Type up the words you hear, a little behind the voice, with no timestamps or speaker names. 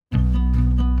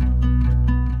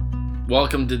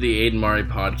Welcome to the Aden Mari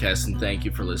Podcast, and thank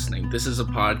you for listening. This is a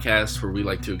podcast where we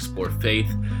like to explore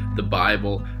faith, the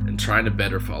Bible, and trying to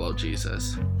better follow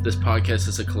Jesus. This podcast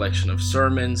is a collection of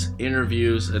sermons,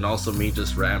 interviews, and also me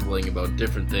just rambling about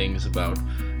different things about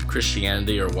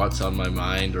Christianity or what's on my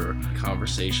mind or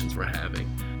conversations we're having.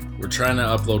 We're trying to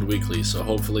upload weekly, so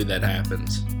hopefully that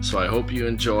happens. So I hope you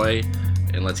enjoy,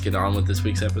 and let's get on with this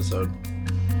week's episode.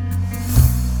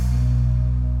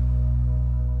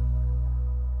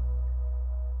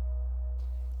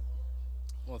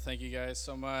 Well, thank you guys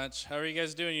so much. How are you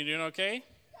guys doing? You doing okay?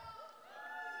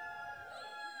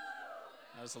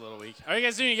 That was a little weak. How are you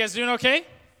guys doing? You guys doing okay?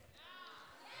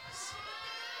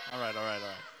 All right.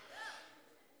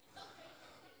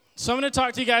 So I'm going to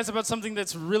talk to you guys about something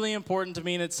that's really important to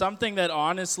me, and it's something that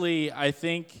honestly I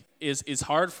think is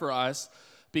hard for us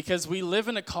because we live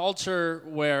in a culture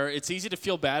where it's easy to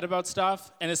feel bad about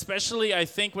stuff, and especially I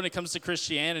think when it comes to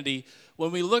Christianity,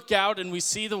 when we look out and we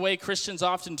see the way Christians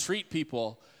often treat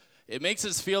people, it makes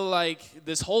us feel like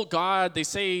this whole God, they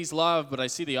say he's love, but I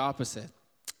see the opposite.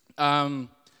 We're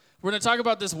going to talk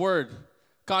about this word,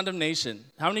 condemnation.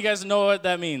 How many of you guys know what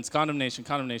that means?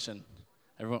 Condemnation.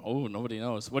 Everyone, oh, nobody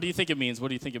knows. What do you think it means?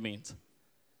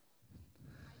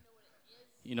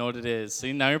 You know what it is.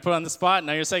 See, now you're put on the spot.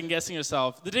 Now you're second-guessing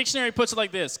yourself. The dictionary puts it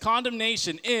like this.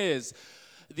 Condemnation is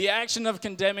the action of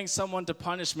condemning someone to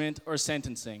punishment or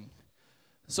sentencing.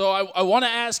 So I want to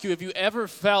ask you, have you ever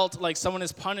felt like someone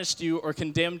has punished you or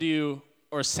condemned you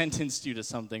or sentenced you to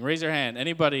something? Raise your hand.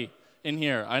 Anybody in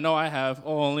here? I know I have.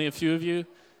 Oh, only a few of you?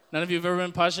 None of you have ever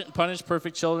been punished?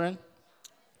 Perfect children?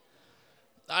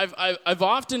 I've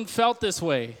often felt this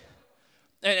way.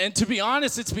 And to be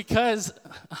honest, it's because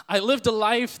I lived a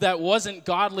life that wasn't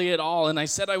godly at all, and I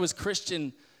said I was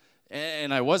Christian,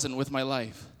 and I wasn't with my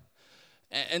life.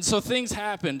 And so things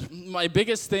happened. My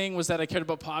biggest thing was that I cared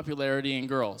about popularity and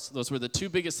girls. Those were the two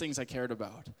biggest things I cared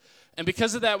about. And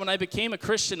because of that, when I became a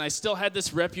Christian, I still had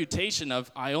this reputation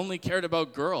of I only cared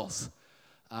about girls.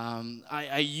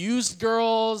 I used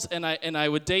girls, and I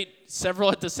would date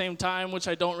several at the same time, which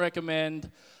I don't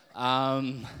recommend.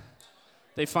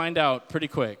 They find out pretty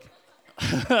quick.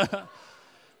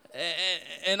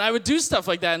 And I would do stuff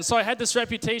like that. And so I had this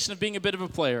reputation of being a bit of a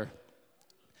player.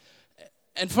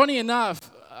 And funny enough,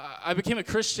 I became a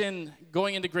Christian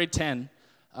going into grade 10.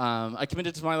 I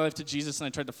committed my life to Jesus and I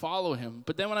tried to follow him.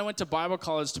 But then when I went to Bible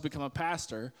college to become a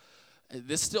pastor,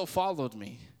 this still followed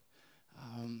me.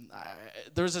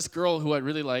 There was this girl who I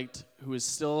really liked who is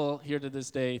still here to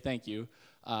this day. Thank you,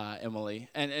 Emily.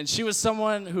 And she was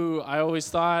someone who I always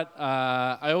thought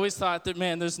that,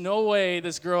 man, there's no way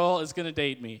this girl is going to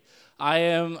date me. I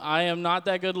am not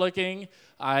that good looking.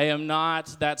 I am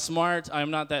not that smart. I am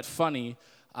not that funny.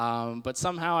 But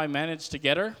somehow I managed to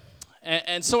get her.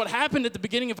 And so what happened at the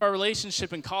beginning of our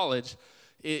relationship in college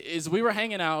is we were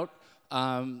hanging out.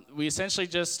 We essentially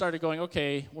just started going,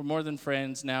 okay, we're more than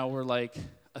friends. Now we're like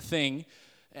a thing.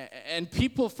 And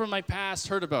people from my past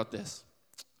heard about this.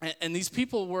 And these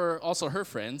people were also her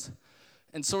friends.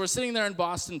 And so we're sitting there in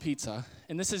Boston Pizza,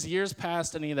 and this is years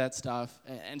past any of that stuff,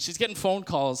 and she's getting phone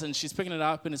calls, and she's picking it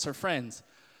up, and it's her friends.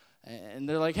 And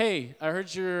they're like, hey, I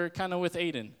heard you're kind of with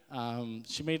Aden.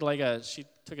 She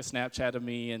took a Snapchat of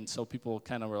me, and so people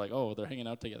kind of were like, oh, they're hanging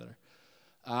out together.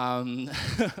 And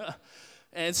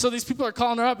so these people are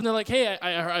calling her up, and they're like, hey,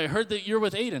 I heard that you're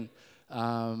with Aden.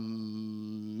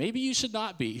 Maybe you should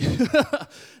not be.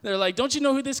 They're like, don't you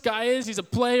know who this guy is? He's a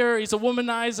player. He's a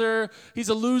womanizer. He's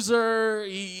a loser.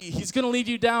 He's going to lead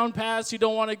you down paths you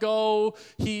don't want to go.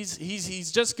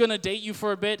 He's just going to date you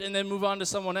for a bit and then move on to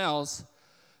someone else.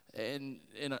 And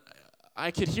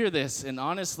I could hear this, and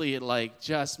honestly, it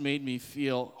just made me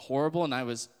feel horrible, and I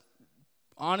was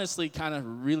honestly kind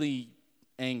of really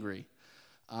angry.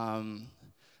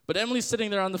 But Emily's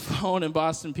sitting there on the phone in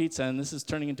Boston Pizza, and this is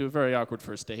turning into a very awkward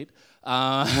first date.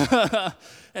 And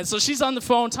so she's on the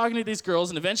phone talking to these girls,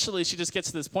 and eventually she just gets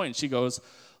to this point, and she goes,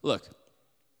 look,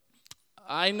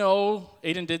 I know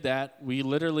Aden did that. We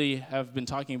literally have been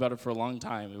talking about it for a long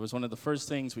time. It was one of the first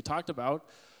things we talked about.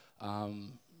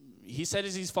 He said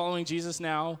he's following Jesus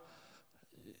now,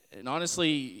 and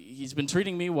honestly, he's been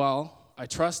treating me well. I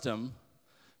trust him.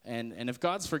 And if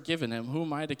God's forgiven him, who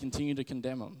am I to continue to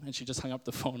condemn him? And she just hung up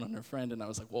the phone on her friend, and I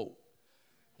was like,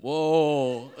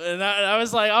 whoa. And I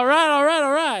was like, all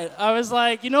right. I was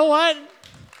like, you know what?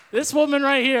 This woman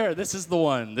right here, this is the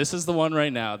one. This is the one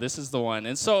right now. This is the one.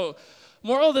 And so,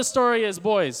 moral of the story is,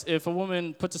 boys, if a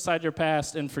woman puts aside your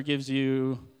past and forgives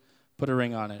you, put a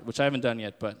ring on it, which I haven't done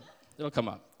yet, but it'll come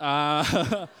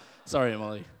up. Sorry,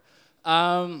 Emily.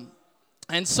 And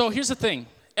so here's the thing.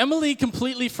 Emily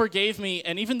completely forgave me,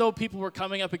 and even though people were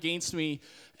coming up against me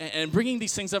and bringing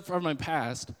these things up from my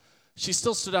past, she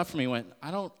still stood up for me and went, I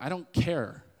don't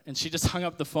care. And she just hung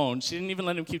up the phone. She didn't even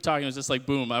let him keep talking. It was just like,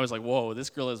 boom. I was like, whoa,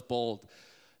 this girl is bold.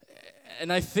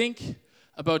 And I think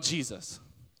about Jesus.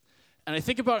 And I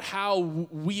think about how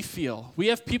we feel. We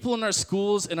have people in our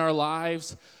schools, in our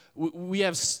lives. We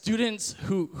have students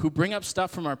who bring up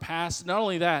stuff from our past. Not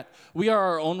only that, we are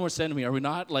our own worst enemy, are we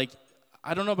not? Like,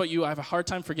 I don't know about you, I have a hard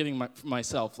time forgiving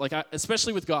myself. Like,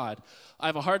 especially with God. I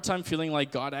have a hard time feeling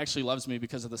like God actually loves me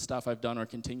because of the stuff I've done or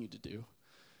continue to do.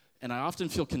 And I often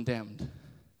feel condemned.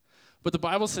 But the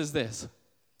Bible says this.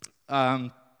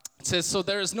 It says, so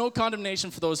there is no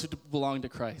condemnation for those who belong to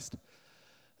Christ.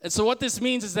 And so what this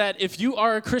means is that if you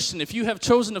are a Christian, if you have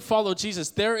chosen to follow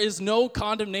Jesus, there is no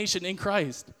condemnation in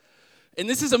Christ. And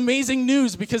this is amazing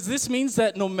news because this means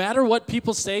that no matter what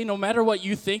people say, no matter what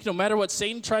you think, no matter what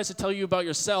Satan tries to tell you about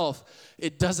yourself,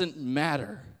 it doesn't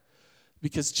matter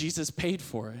because Jesus paid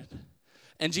for it.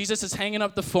 And Jesus is hanging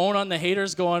up the phone on the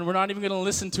haters going, we're not even going to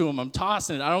listen to them. I'm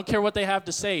tossing it. I don't care what they have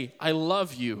to say. I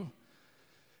love you.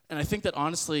 And I think that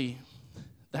honestly,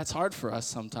 that's hard for us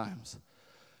sometimes.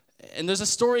 And there's a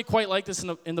story quite like this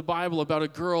in the Bible about a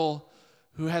girl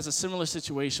who has a similar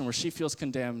situation where she feels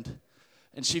condemned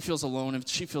and she feels alone and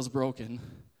she feels broken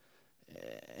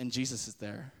and Jesus is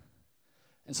there.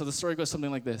 And so the story goes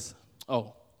something like this.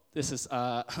 Oh, this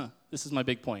is my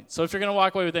big point. So if you're going to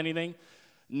walk away with anything,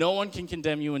 no one can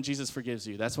condemn you when Jesus forgives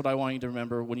you. That's what I want you to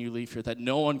remember when you leave here, that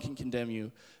no one can condemn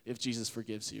you if Jesus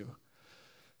forgives you.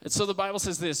 And so the Bible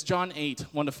says this, John 8,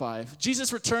 1-5.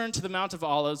 Jesus returned to the Mount of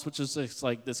Olives, which is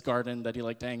like this garden that he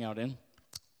liked to hang out in.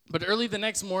 But early the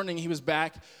next morning, he was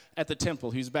back at the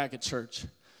temple. He was back at church.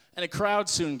 And a crowd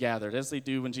soon gathered, as they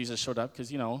do when Jesus showed up,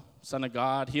 because, Son of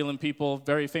God, healing people,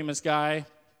 very famous guy.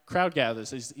 Crowd gathers.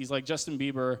 He's like Justin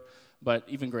Bieber, but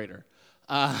even greater.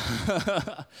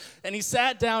 And he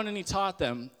sat down and he taught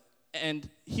them, and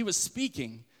he was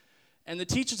speaking. And the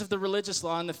teachers of the religious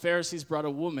law and the Pharisees brought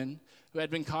a woman who had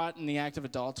been caught in the act of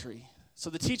adultery. So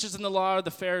the teachers in the law,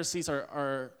 the Pharisees,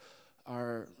 are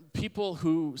people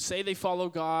who say they follow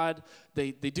God.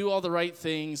 They do all the right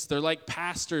things. They're like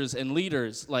pastors and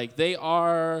leaders. Like, they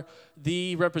are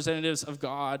the representatives of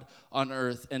God on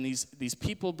earth. And these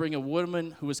people bring a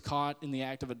woman who was caught in the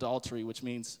act of adultery, which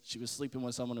means she was sleeping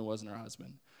with someone who wasn't her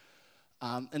husband.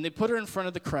 And they put her in front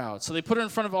of the crowd. So they put her in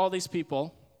front of all these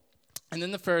people. And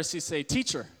then the Pharisees say,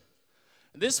 Teacher,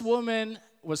 this woman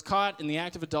was caught in the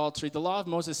act of adultery. The law of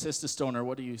Moses says to stone her.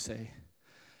 What do you say?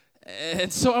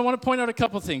 And so I want to point out a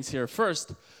couple things here.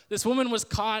 First, this woman was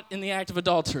caught in the act of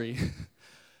adultery.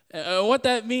 What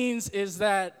that means is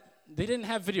that they didn't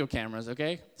have video cameras,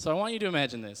 okay? So I want you to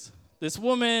imagine this. This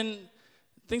woman,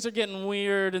 things are getting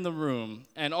weird in the room.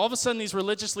 And all of a sudden, these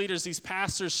religious leaders, these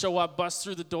pastors show up, bust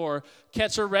through the door,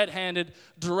 catch her red-handed,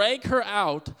 drag her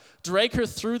out, drag her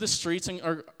through the streets.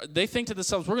 Or they think to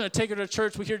themselves, we're going to take her to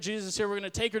church. We hear Jesus is here. We're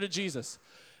going to take her to Jesus.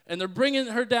 And they're bringing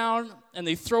her down, and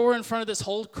they throw her in front of this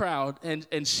whole crowd,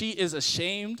 and she is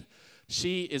ashamed.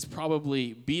 She is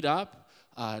probably beat up,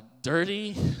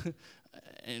 dirty,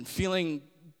 and feeling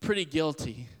pretty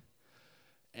guilty.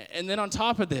 And then on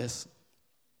top of this,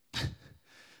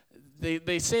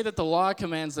 they say that the law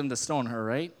commands them to stone her,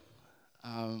 right?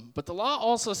 But the law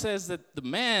also says that the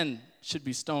man should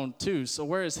be stoned too, so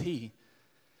where is he?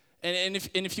 And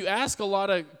if you ask a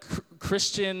lot of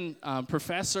Christian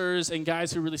professors and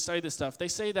guys who really study this stuff, they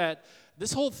say that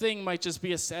this whole thing might just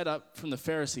be a setup from the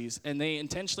Pharisees, and they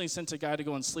intentionally sent a guy to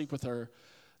go and sleep with her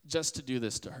just to do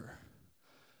this to her.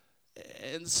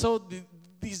 And so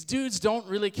these dudes don't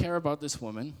really care about this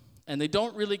woman, and they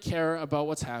don't really care about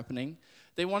what's happening.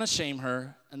 They want to shame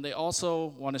her, and they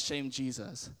also want to shame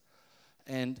Jesus.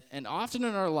 And often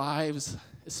in our lives,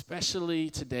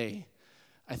 especially today,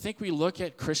 I think we look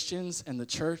at Christians and the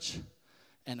church,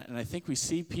 and I think we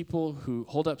see people who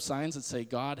hold up signs that say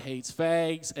God hates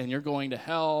fags, and you're going to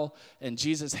hell, and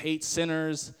Jesus hates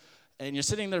sinners, and you're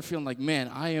sitting there feeling like, man,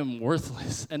 I am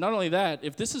worthless. And not only that,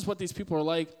 if this is what these people are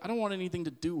like, I don't want anything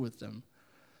to do with them.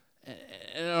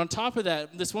 And on top of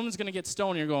that, this woman's going to get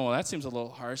stoned, and you're going, well, that seems a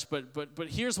little harsh, but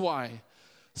here's why.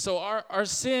 So our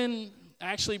sin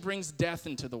actually brings death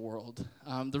into the world.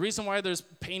 The reason why there's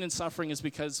pain and suffering is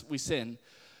because we sin.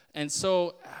 And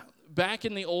so back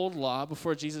in the old law,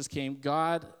 before Jesus came,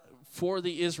 God, for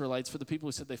the Israelites, for the people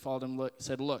who said they followed him,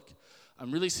 said, look,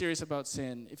 I'm really serious about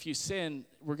sin. If you sin,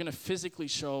 we're going to physically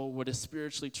show what is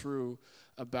spiritually true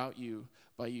about you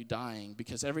by you dying.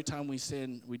 Because every time we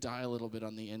sin, we die a little bit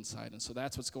on the inside. And so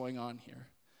that's what's going on here.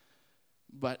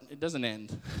 But it doesn't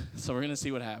end. So we're going to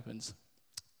see what happens.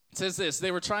 It says this,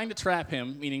 they were trying to trap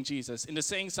him, meaning Jesus, into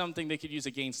saying something they could use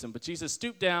against him. But Jesus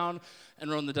stooped down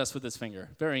and wrote in the dust with his finger.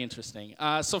 Very interesting.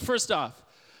 So first off,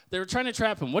 they were trying to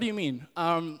trap him. What do you mean?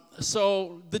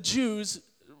 So the Jews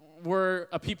were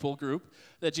a people group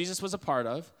that Jesus was a part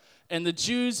of. And the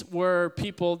Jews were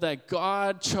people that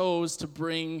God chose to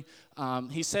bring.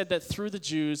 He said that through the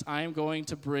Jews, I am going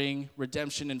to bring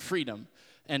redemption and freedom.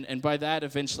 And by that,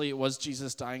 eventually, it was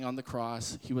Jesus dying on the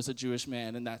cross. He was a Jewish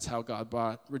man, and that's how God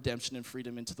brought redemption and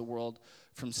freedom into the world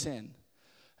from sin.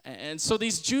 And so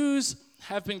these Jews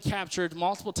have been captured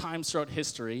multiple times throughout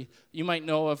history. You might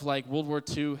know of, like, World War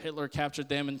II. Hitler captured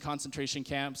them in concentration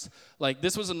camps. Like,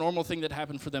 this was a normal thing that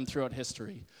happened for them throughout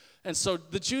history. And so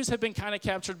the Jews have been kind of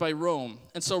captured by Rome.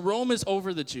 And so Rome is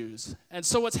over the Jews. And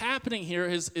so what's happening here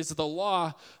is the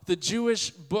law, the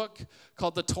Jewish book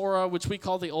called the Torah, which we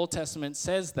call the Old Testament,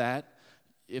 says that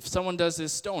if someone does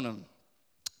this, stone him.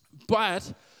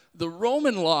 But the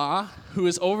Roman law, who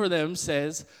is over them,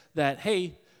 says that,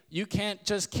 hey, you can't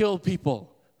just kill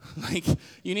people. Like,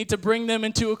 you need to bring them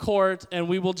into a court, and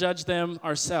we will judge them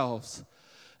ourselves.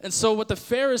 And so what the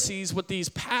Pharisees, what these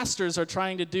pastors are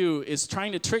trying to do is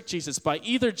trying to trick Jesus by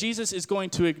either Jesus is going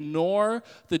to ignore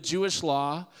the Jewish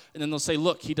law, and then they'll say,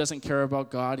 look, he doesn't care about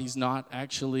God. He's not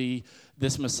actually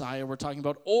this Messiah we're talking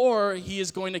about. Or he is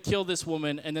going to kill this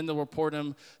woman, and then they'll report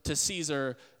him to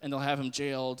Caesar, and they'll have him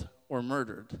jailed or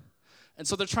murdered. And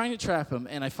so they're trying to trap him,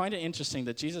 and I find it interesting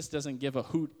that Jesus doesn't give a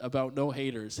hoot about no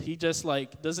haters. He just,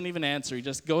 doesn't even answer. He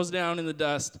just goes down in the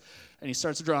dust, and he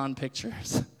starts drawing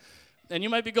pictures. And you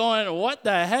might be going, what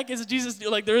the heck is Jesus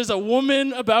doing? Like, there is a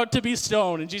woman about to be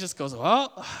stoned. And Jesus goes,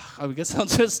 well, I guess I'll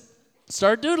just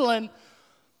start doodling.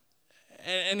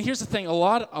 And here's the thing. A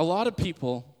lot of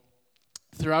people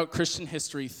throughout Christian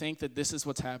history think that this is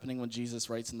what's happening when Jesus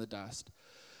writes in the dust.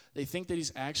 They think that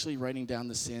he's actually writing down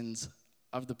the sins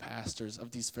of the pastors,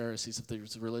 of these Pharisees, of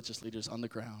these religious leaders on the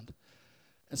ground.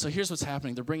 And so here's what's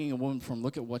happening. They're bringing a woman for him.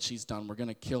 Look at what she's done. We're going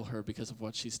to kill her because of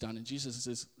what she's done. And Jesus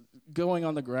is going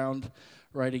on the ground,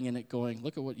 writing in it, going,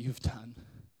 look at what you've done.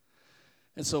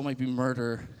 And so it might be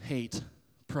murder, hate,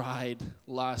 pride,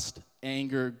 lust,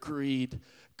 anger, greed,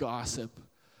 gossip,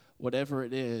 whatever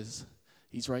it is,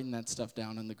 he's writing that stuff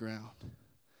down on the ground.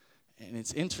 And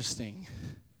it's interesting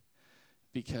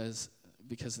because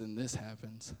then this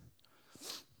happens.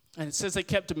 And it says they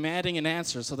kept demanding an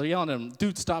answer. So they're yelling at him,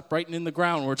 dude, stop writing in the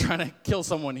ground. We're trying to kill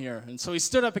someone here. And so he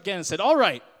stood up again and said, all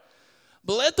right,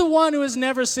 but let the one who has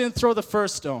never sinned throw the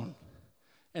first stone.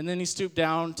 And then he stooped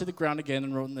down to the ground again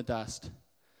and wrote in the dust.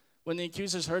 When the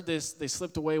accusers heard this, they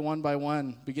slipped away one by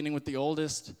one, beginning with the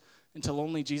oldest, until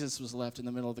only Jesus was left in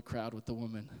the middle of the crowd with the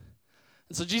woman.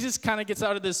 And so Jesus kind of gets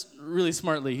out of this really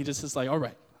smartly. He just is like, all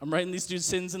right, I'm writing these dudes'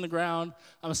 sins in the ground.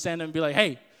 I'm going to stand up and be like,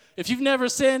 hey, if you've never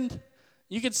sinned,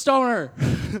 you can stone her.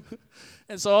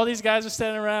 And so all these guys are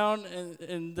standing around,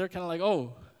 and they're kind of like,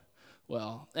 oh,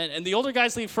 well. And the older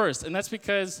guys leave first, and that's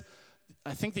because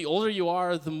I think the older you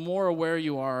are, the more aware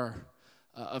you are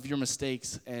of your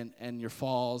mistakes and your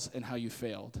falls and how you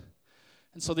failed.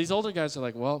 And so these older guys are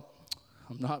like, well,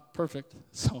 I'm not perfect,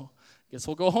 so I guess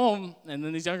we'll go home. And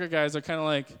then these younger guys are kind of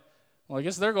like, well, I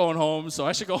guess they're going home, so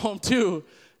I should go home too.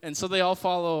 And so they all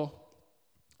follow,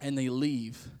 and they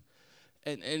leave.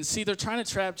 And see, they're trying to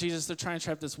trap Jesus. They're trying to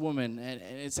trap this woman, and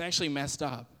it's actually messed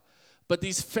up. But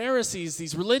these Pharisees,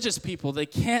 these religious people, they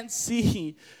can't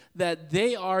see that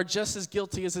they are just as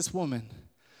guilty as this woman.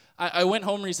 I went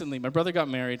home recently. My brother got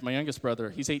married, my youngest brother.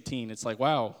 He's 18. It's like,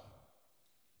 wow,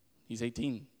 he's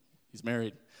 18. He's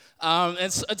married.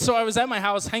 And so I was at my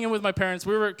house hanging with my parents.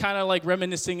 We were kind of like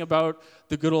reminiscing about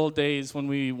the good old days when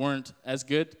we weren't as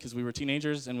good because we were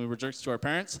teenagers and we were jerks to our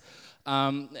parents.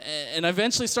 And I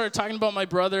eventually started talking about my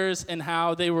brothers and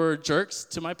how they were jerks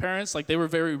to my parents. Like, they were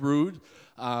very rude,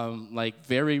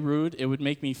 very rude. It would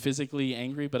make me physically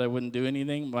angry, but I wouldn't do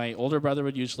anything. My older brother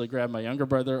would usually grab my younger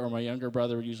brother, or my younger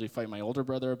brother would usually fight my older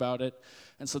brother about it.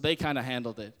 And so they kind of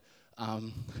handled it.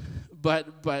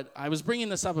 But I was bringing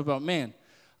this up about, man,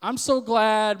 I'm so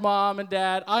glad, Mom and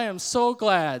Dad, I am so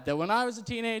glad that when I was a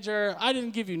teenager, I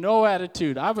didn't give you no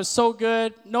attitude. I was so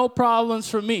good, no problems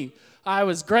for me. I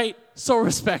was great, so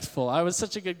respectful. I was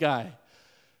such a good guy.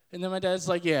 And then my dad's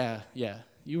like, yeah,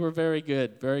 you were very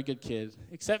good kid.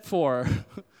 Except for,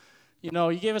 you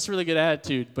gave us a really good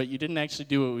attitude, but you didn't actually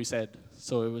do what we said.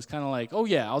 So it was kind of like, oh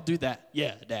yeah, I'll do that.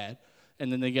 Yeah, Dad.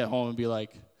 And then they get home and be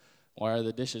like, why are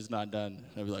the dishes not done?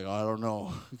 I'd be like, oh, I don't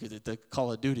know, because the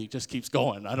Call of Duty just keeps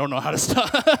going. I don't know how to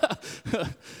stop.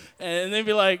 And they'd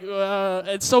be like,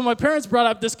 and so my parents brought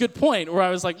up this good point where I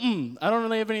was like, I don't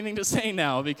really have anything to say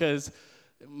now because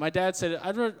my dad said,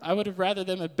 I would have rather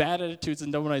them have bad attitudes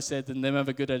and done what I said than them have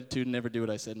a good attitude and never do what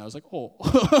I said. And I was like, oh,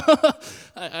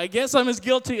 I guess I'm as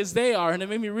guilty as they are. And it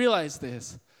made me realize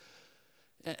this.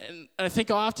 And I think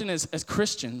often as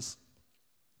Christians,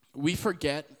 we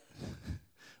forget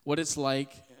what it's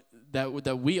like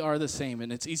that we are the same.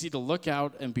 And it's easy to look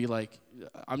out and be like,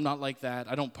 I'm not like that.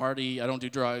 I don't party. I don't do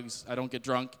drugs. I don't get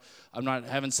drunk. I'm not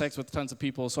having sex with tons of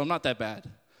people, so I'm not that bad.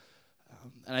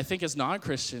 And I think as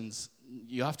non-Christians,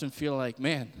 you often feel like,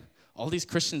 man, all these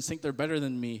Christians think they're better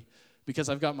than me because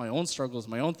I've got my own struggles,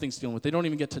 my own things to deal with. They don't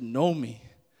even get to know me.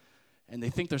 And they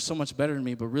think they're so much better than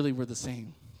me, but really we're the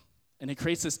same. And it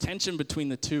creates this tension between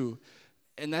the two.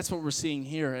 And that's what we're seeing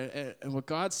here. And what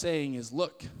God's saying is,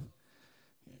 look,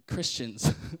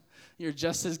 Christians, you're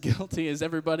just as guilty as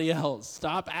everybody else.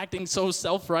 Stop acting so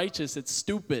self-righteous. It's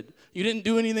stupid. You didn't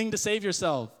do anything to save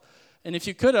yourself. And if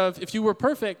you could have, if you were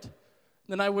perfect,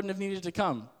 then I wouldn't have needed to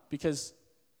come because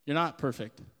you're not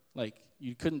perfect. Like,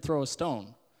 you couldn't throw a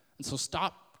stone. And so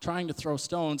stop trying to throw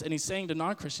stones. And he's saying to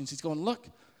non-Christians, he's going, look,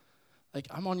 like,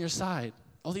 I'm on your side.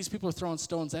 All these people are throwing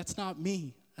stones. That's not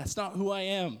me. That's not who I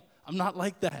am. I'm not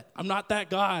like that. I'm not that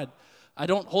God. I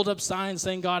don't hold up signs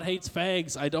saying God hates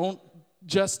fags. I don't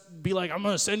just be like, I'm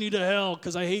going to send you to hell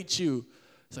because I hate you.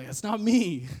 It's like, that's not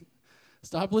me.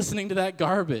 Stop listening to that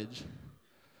garbage.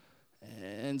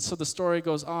 And so the story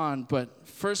goes on, but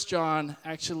 1 John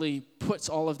actually puts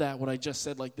all of that, what I just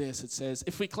said, like this. It says,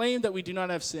 if we claim that we do not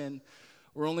have sin,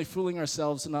 we're only fooling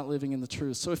ourselves and not living in the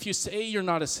truth. So if you say you're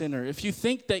not a sinner, if you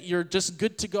think that you're just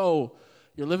good to go,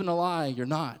 you're living a lie, you're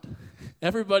not.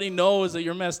 Everybody knows that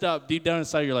you're messed up. Deep down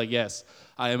inside, you're like, yes,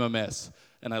 I am a mess.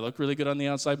 And I look really good on the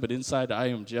outside, but inside, I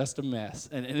am just a mess.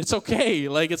 And it's okay.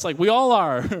 Like, it's like, we all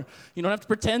are. You don't have to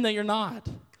pretend that you're not.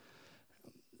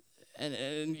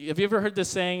 And have you ever heard this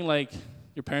saying, like,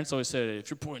 your parents always said, if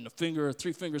you're pointing a finger,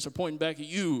 3 fingers are pointing back at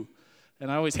you.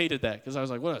 And I always hated that because I was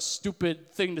like, what a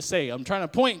stupid thing to say. I'm trying to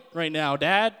point right now.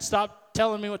 Dad, stop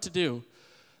telling me what to do.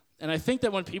 And I think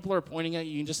that when people are pointing at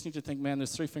you, you just need to think, man,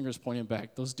 there's 3 fingers pointing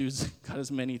back. Those dudes got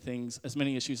as many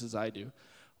issues as I do.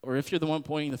 Or if you're the one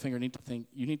pointing the finger,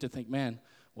 you need to think, man,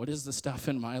 what is the stuff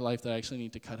in my life that I actually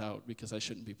need to cut out because I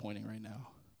shouldn't be pointing right now?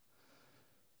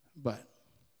 But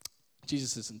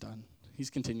Jesus isn't done. He's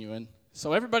continuing.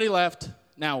 So everybody left.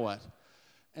 Now what?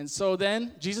 And so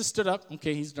then Jesus stood up.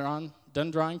 Okay, he's done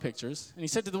drawing pictures. And he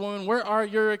said to the woman, where are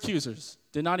your accusers?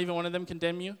 Did not even one of them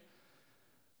condemn you?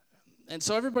 And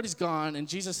so everybody's gone, and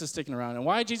Jesus is sticking around. And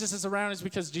why Jesus is around is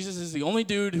because Jesus is the only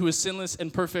dude who is sinless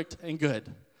and perfect and good.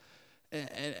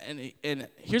 And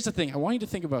here's the thing. I want you to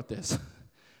think about this.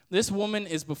 This woman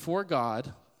is before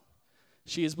God.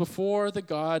 She is before the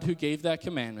God who gave that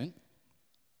commandment.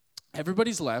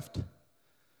 Everybody's left.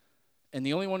 And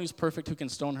the only one who's perfect who can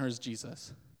stone her is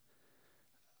Jesus.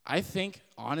 I think,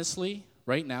 honestly,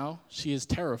 right now, she is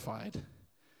terrified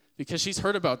because she's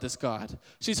heard about this God.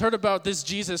 She's heard about this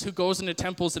Jesus who goes into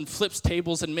temples and flips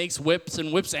tables and makes whips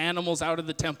and whips animals out of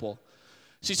the temple.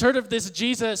 She's heard of this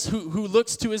Jesus who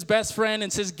looks to his best friend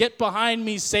and says, get behind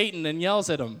me, Satan, and yells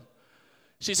at him.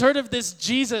 She's heard of this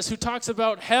Jesus who talks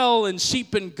about hell and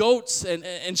sheep and goats,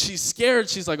 and she's scared.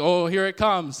 She's like, oh, here it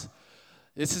comes.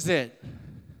 This is it.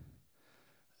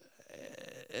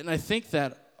 And I think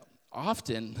that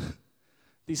often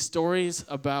these stories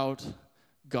about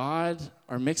God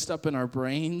are mixed up in our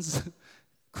brains,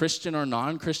 Christian or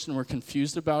non-Christian, we're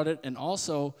confused about it, and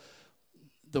also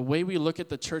the way we look at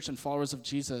the church and followers of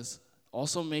Jesus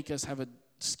also make us have a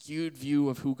skewed view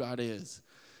of who God is.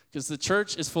 Because the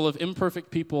church is full of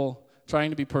imperfect people trying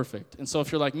to be perfect. And so if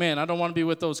you're like, man, I don't want to be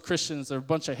with those Christians, they're a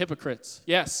bunch of hypocrites.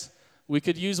 Yes, we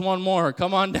could use one more.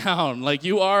 Come on down, like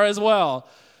you are as well.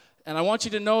 And I want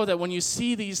you to know that when you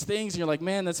see these things and you're like,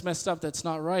 man, that's messed up, that's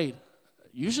not right,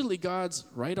 usually God's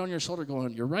right on your shoulder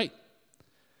going, you're right.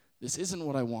 This isn't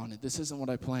what I wanted. This isn't what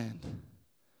I planned.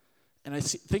 And I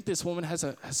think this woman has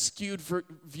a skewed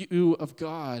view of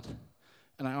God.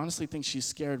 And I honestly think she's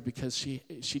scared because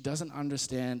she doesn't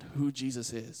understand who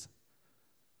Jesus is.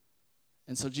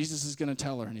 And so Jesus is going to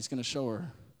tell her, and he's going to show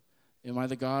her, am I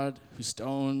the God who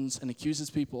stones and accuses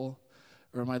people,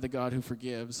 or am I the God who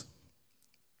forgives?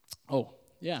 Oh,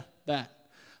 yeah, that.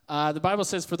 The Bible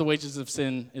says for the wages of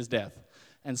sin is death.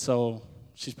 And so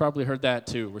she's probably heard that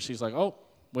too, where she's like, oh,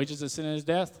 wages of sin is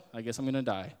death? I guess I'm going to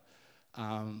die.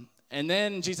 And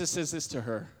then Jesus says this to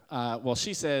her. Well,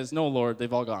 she says, no, Lord,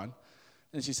 they've all gone.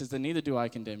 And she says, then neither do I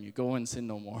condemn you. Go and sin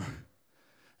no more.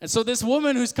 And so this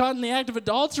woman who's caught in the act of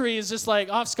adultery is just like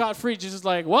off scot-free. Jesus is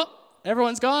like, well,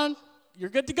 everyone's gone. You're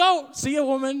good to go. See ya,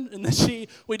 woman. And then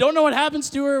we don't know what happens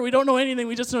to her. We don't know anything.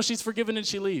 We just know she's forgiven and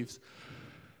she leaves.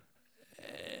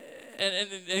 And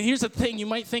here's the thing, you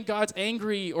might think God's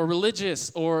angry or religious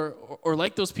or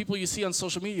like those people you see on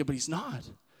social media, but he's not.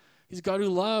 He's a God who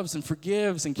loves and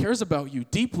forgives and cares about you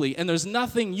deeply, and there's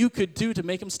nothing you could do to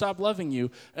make him stop loving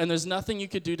you, and there's nothing you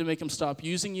could do to make him stop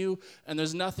using you, and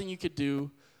there's nothing you could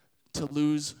do to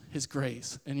lose his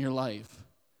grace in your life.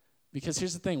 Because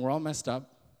here's the thing, we're all messed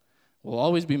up. We'll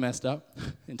always be messed up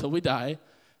until we die,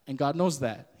 and God knows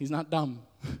that. He's not dumb.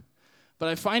 But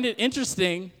I find it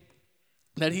interesting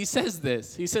that he says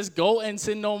this. He says, go and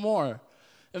sin no more.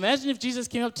 Imagine if Jesus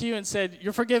came up to you and said,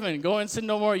 you're forgiven, go and sin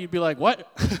no more. You'd be like, what?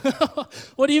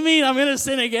 What do you mean I'm going to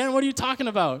sin again? What are you talking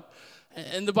about?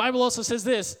 And the Bible also says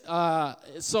this.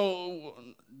 So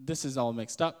this is all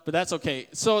mixed up, but that's okay.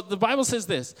 So the Bible says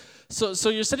this. So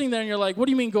you're sitting there and you're like, what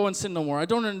do you mean go and sin no more? I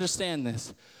don't understand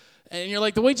this. And you're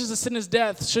like, the wages of sin is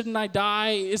death. Shouldn't I die?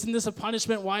 Isn't this a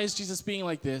punishment? Why is Jesus being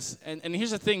like this? And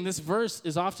here's the thing. This verse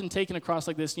is often taken across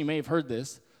like this, and you may have heard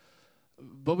this.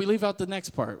 But we leave out the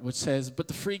next part, which says, but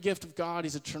the free gift of God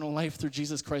is eternal life through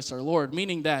Jesus Christ our Lord.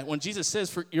 Meaning that when Jesus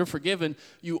says you're forgiven,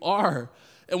 you are.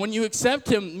 And when you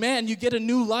accept him, man, you get a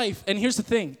new life. And here's the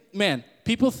thing, man,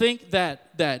 people think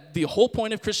that the whole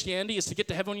point of Christianity is to get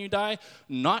to heaven when you die.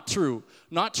 Not true.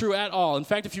 Not true at all. In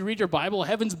fact, if you read your Bible,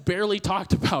 heaven's barely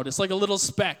talked about. It's like a little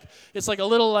speck. It's like a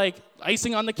little like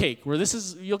icing on the cake where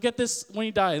you'll get this when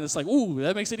you die. And it's like, ooh,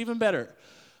 that makes it even better.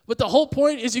 But the whole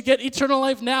point is you get eternal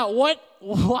life now.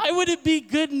 Why would it be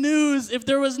good news if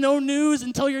there was no news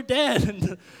until you're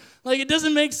dead? Like, it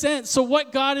doesn't make sense. So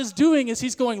what God is doing is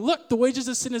he's going, look, the wages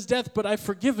of sin is death, but I've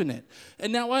forgiven it.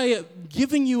 And now I am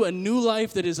giving you a new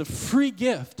life that is a free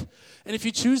gift. And if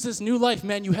you choose this new life,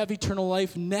 man, you have eternal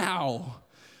life now.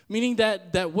 Meaning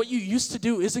that what you used to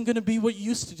do isn't going to be what you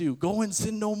used to do. Go and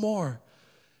sin no more.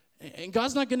 And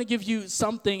God's not going to give you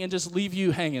something and just leave you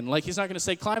hanging. Like, he's not going to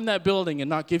say, climb that building and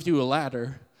not give you a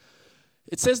ladder.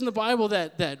 It says in the Bible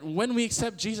that when we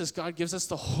accept Jesus, God gives us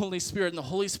the Holy Spirit, and the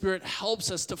Holy Spirit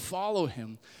helps us to follow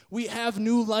him. We have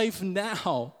new life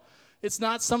now. It's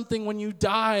not something when you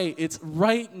die. It's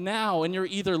right now, and you're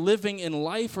either living in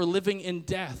life or living in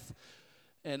death.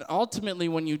 And ultimately,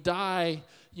 when you die,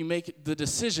 you make the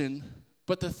decision.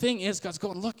 But the thing is, God's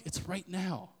going, look, it's right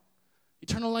now.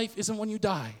 Eternal life isn't when you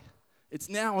die. It's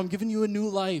now. I'm giving you a new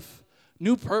life,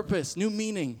 new purpose, new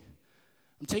meaning.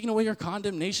 I'm taking away your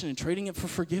condemnation and trading it for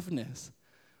forgiveness.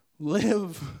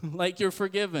 Live like you're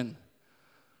forgiven.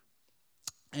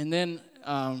 And then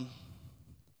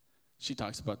she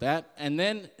talks about that. And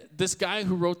then this guy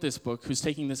who wrote this book, who's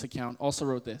taking this account, also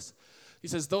wrote this. He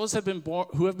says, those who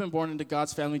have been born into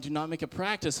God's family do not make a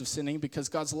practice of sinning because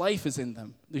God's life is in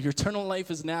them. Your eternal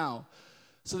life is now.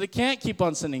 So they can't keep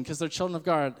on sinning because they're children of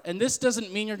God. And this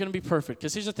doesn't mean you're going to be perfect,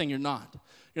 because here's the thing, you're not.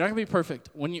 You're not going to be perfect.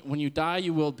 When you die,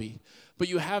 you will be. But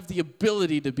you have the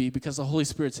ability to be because the Holy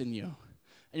Spirit's in you.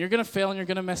 And you're going to fail and you're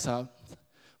going to mess up.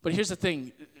 But here's the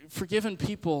thing, forgiven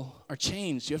people are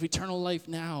changed. You have eternal life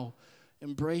now.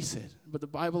 Embrace it. But the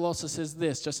Bible also says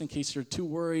this, just in case you're too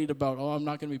worried about, I'm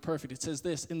not going to be perfect. It says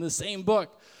this in the same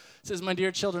book. It says, my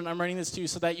dear children, I'm writing this to you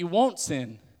so that you won't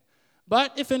sin.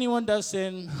 But if anyone does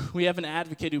sin, we have an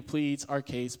advocate who pleads our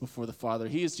case before the Father.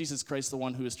 He is Jesus Christ, the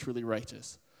one who is truly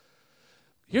righteous.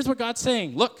 Here's what God's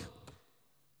saying. Look,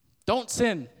 don't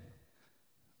sin.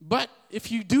 But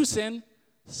if you do sin,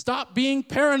 stop being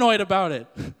paranoid about it.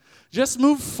 Just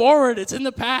move forward. It's in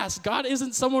the past. God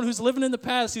isn't someone who's living in the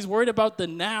past. He's worried about the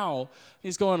now.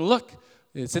 He's going, look,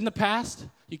 it's in the past.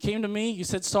 You came to me. You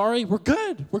said sorry. We're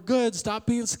good. We're good. Stop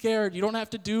being scared. You don't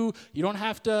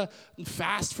have to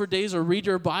fast for days or read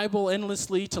your Bible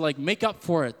endlessly to like make up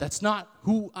for it. That's not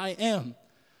who I am.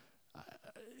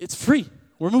 It's free.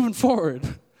 We're moving forward.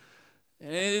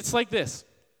 And it's like this.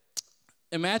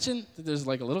 Imagine that there's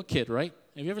like a little kid, right?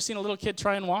 Have you ever seen a little kid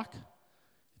try and walk?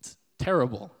 It's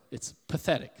terrible. It's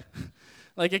pathetic.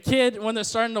 Like a kid, when they're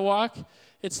starting to walk,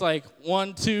 it's like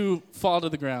 1, 2, fall to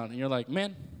the ground. And you're like,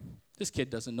 man, this kid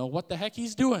doesn't know what the heck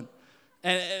he's doing.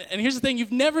 And here's the thing,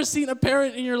 you've never seen a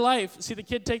parent in your life see the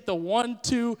kid take the 1,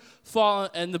 2, fall,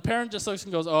 and the parent just looks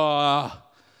and goes, oh,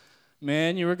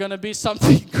 man, you were going to be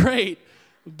something great,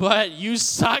 but you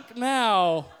suck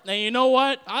now. Now, you know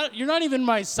what? You're not even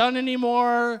my son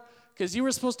anymore, because you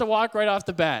were supposed to walk right off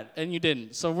the bat, and you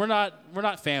didn't. So we're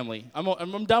not family.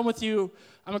 I'm done with you.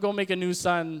 I'm going to go make a new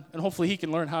son, and hopefully he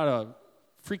can learn how to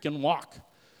freaking walk.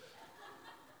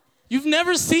 You've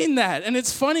never seen that. And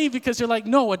it's funny because you're like,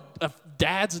 no, a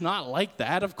dad's not like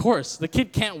that. Of course. The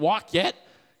kid can't walk yet.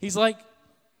 He's like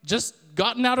just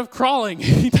gotten out of crawling.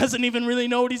 He doesn't even really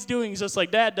know what he's doing. He's just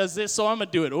like, Dad does this, so I'm going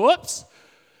to do it. Whoops.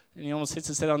 And he almost hits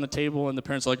his head on the table, and the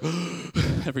parents are like,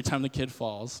 every time the kid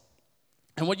falls.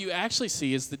 And what you actually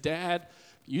see is the dad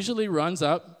usually runs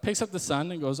up, picks up the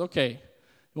son, and goes, okay,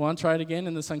 you want to try it again?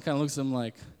 And the son kind of looks at him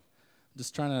like, I'm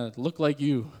just trying to look like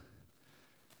you.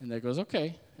 And Dad goes,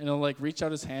 okay. And he'll like reach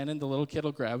out his hand, and the little kid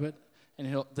will grab it,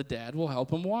 and the dad will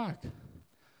help him walk.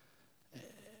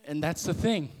 And that's the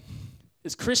thing.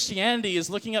 Is Christianity is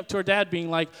looking up to our dad being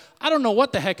like, I don't know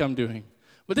what the heck I'm doing,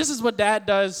 but this is what dad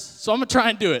does, so I'm going to try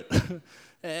and do it.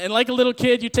 And like a little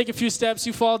kid, you take a few steps,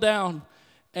 you fall down,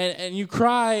 and you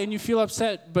cry, and you feel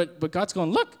upset, but God's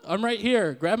going, look, I'm right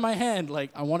here. Grab my hand.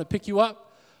 Like, I want to pick you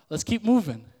up. Let's keep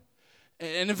moving.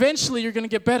 And eventually, you're going to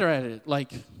get better at it.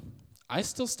 Like, I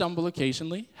still stumble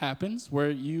occasionally. Happens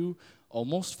where you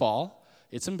almost fall.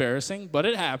 It's embarrassing, but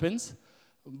it happens.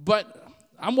 But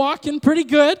I'm walking pretty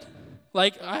good.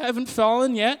 Like, I haven't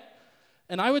fallen yet.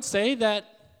 And I would say that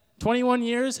 21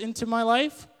 years into my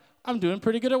life, I'm doing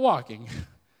pretty good at walking.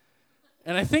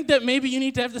 And I think that maybe you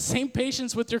need to have the same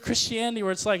patience with your Christianity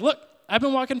where it's like, look, I've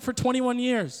been walking for 21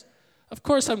 years. Of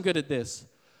course I'm good at this.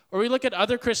 Or we look at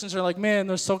other Christians who are like, man,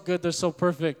 they're so good, they're so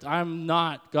perfect. I'm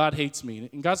not. God hates me.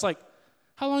 And God's like,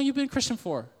 how long have you been a Christian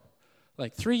for?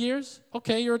 Like 3 years?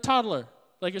 Okay, you're a toddler.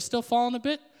 Like, you're still falling a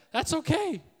bit? That's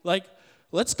okay. Like,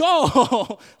 let's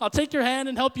go. I'll take your hand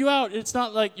and help you out. It's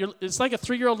not like it's like a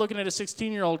 3-year-old looking at a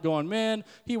 16-year-old going, man,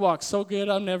 he walks so good,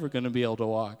 I'm never going to be able to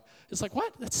walk. It's like,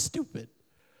 what? That's stupid.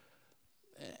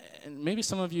 And maybe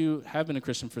some of you have been a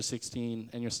Christian for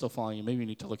 16 and you're still falling. And maybe you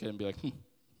need to look at it and be like,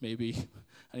 maybe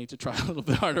I need to try a little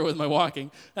bit harder with my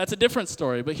walking. That's a different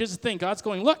story. But here's the thing. God's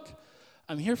going, look,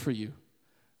 I'm here for you.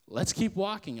 Let's keep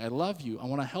walking. I love you. I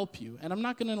want to help you. And I'm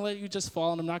not going to let you just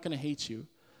fall, and I'm not going to hate you.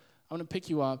 I'm going to pick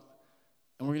you up,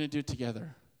 and we're going to do it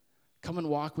together. Come and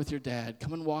walk with your dad.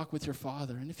 Come and walk with your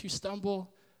father. And if you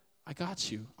stumble, I got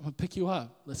you. I'm going to pick you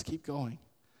up. Let's keep going.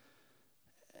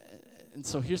 And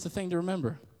so here's the thing to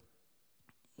remember.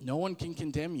 No one can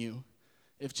condemn you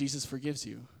if Jesus forgives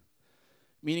you.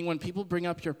 Meaning when people bring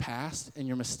up your past and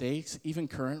your mistakes, even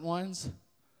current ones,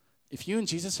 if you and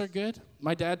Jesus are good,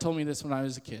 my dad told me this when I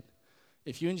was a kid.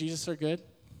 If you and Jesus are good,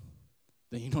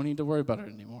 then you don't need to worry about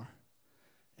it anymore.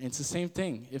 And it's the same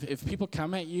thing. If people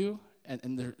come at you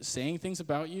and they're saying things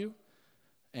about you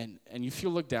and you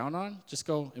feel looked down on, just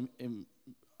go,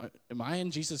 am I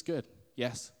and Jesus good?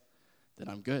 Yes. Then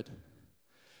I'm good.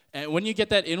 And when you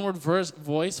get that inward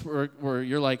voice where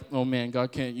you're like, oh man,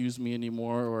 God can't use me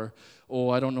anymore, or, oh,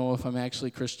 I don't know if I'm actually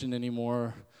Christian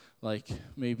anymore, like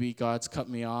maybe God's cut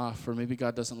me off, or maybe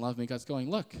God doesn't love me, God's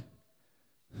going, look,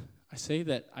 I say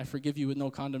that I forgive you with no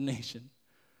condemnation.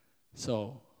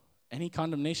 So any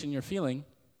condemnation you're feeling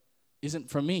isn't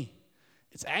from me.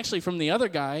 It's actually from the other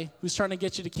guy who's trying to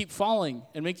get you to keep falling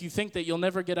and make you think that you'll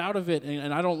never get out of it,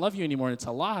 and I don't love you anymore. It's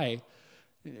a lie.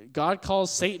 God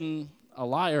calls Satan a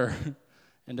liar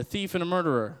and a thief and a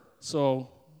murderer. So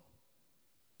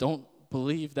don't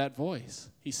believe that voice.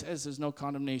 He says there's no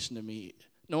condemnation to me.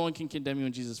 No one can condemn you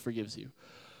when Jesus forgives you.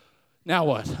 Now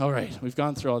what? All right, we've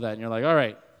gone through all that. And you're like, all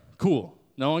right, cool.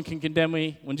 No one can condemn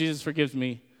me when Jesus forgives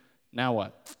me. Now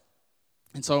what?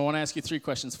 And so I want to ask you 3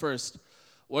 questions. First,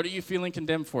 what are you feeling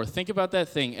condemned for? Think about that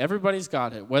thing. Everybody's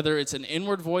got it. Whether it's an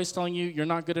inward voice telling you you're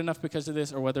not good enough because of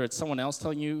this, or whether it's someone else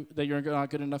telling you that you're not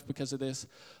good enough because of this.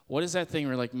 What is that thing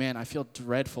where you're like, man, I feel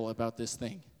dreadful about this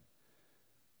thing?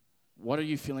 What are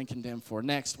you feeling condemned for?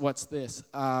 Next, what's this?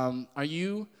 Are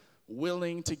you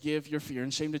willing to give your fear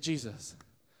and shame to Jesus?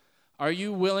 Are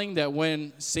you willing that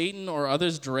when Satan or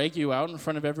others drag you out in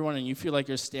front of everyone and you feel like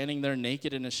you're standing there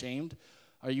naked and ashamed,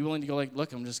 are you willing to go like,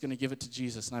 look, I'm just going to give it to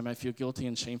Jesus, and I might feel guilty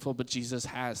and shameful, but Jesus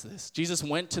has this. Jesus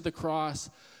went to the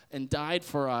cross and died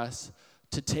for us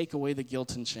to take away the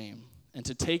guilt and shame and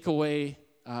to take away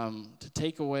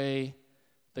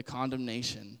the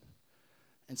condemnation.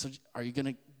 And so are you going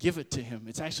to give it to him?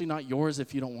 It's actually not yours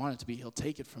if you don't want it to be. He'll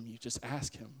take it from you. Just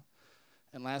ask him.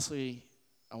 And lastly,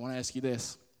 I want to ask you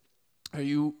this. Are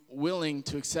you willing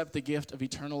to accept the gift of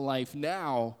eternal life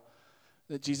now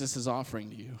that Jesus is offering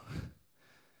to you?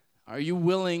 Are you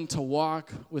willing to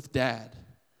walk with Dad?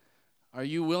 Are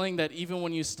you willing that even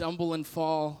when you stumble and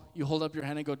fall, you hold up your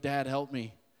hand and go, Dad, help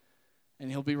me?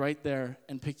 And he'll be right there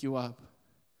and pick you up.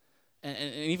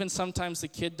 And even sometimes the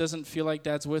kid doesn't feel like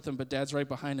Dad's with him, but Dad's right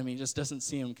behind him. He just doesn't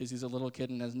see him because he's a little kid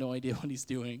and has no idea what he's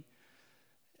doing.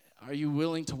 Are you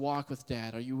willing to walk with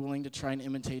Dad? Are you willing to try and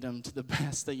imitate him to the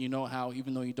best that you know how,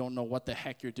 even though you don't know what the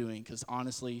heck you're doing? Because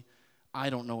honestly, I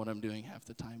don't know what I'm doing half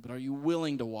the time. But are you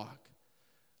willing to walk?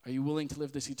 Are you willing to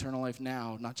live this eternal life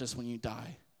now, not just when you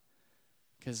die?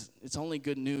 Because it's only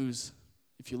good news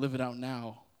if you live it out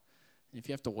now. And if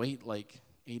you have to wait like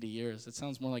 80 years, it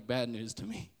sounds more like bad news to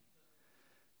me.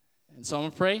 And so I'm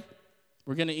going to pray.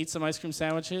 We're going to eat some ice cream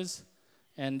sandwiches.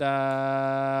 and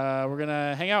we're going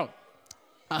to hang out.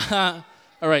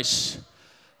 All right.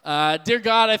 Dear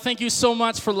God, I thank you so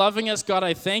much for loving us. God,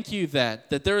 I thank you that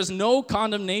there is no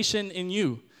condemnation in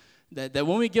you. That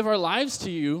when we give our lives to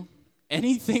you,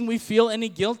 anything we feel, any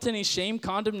guilt, any shame,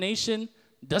 condemnation,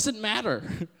 doesn't matter.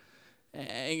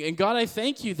 And God, I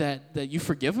thank you that you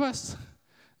forgive us,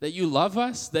 that you love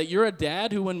us, that you're a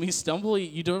dad who when we stumble,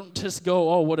 you don't just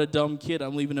go, oh, what a dumb kid,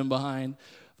 I'm leaving him behind.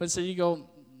 But instead you go,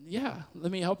 yeah,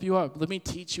 let me help you up. Let me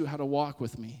teach you how to walk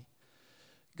with me.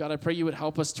 God, I pray you would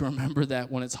help us to remember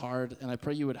that when it's hard, and I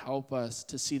pray you would help us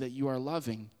to see that you are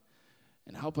loving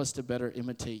and help us to better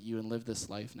imitate you and live this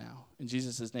life now. In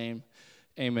Jesus' name,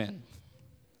 amen.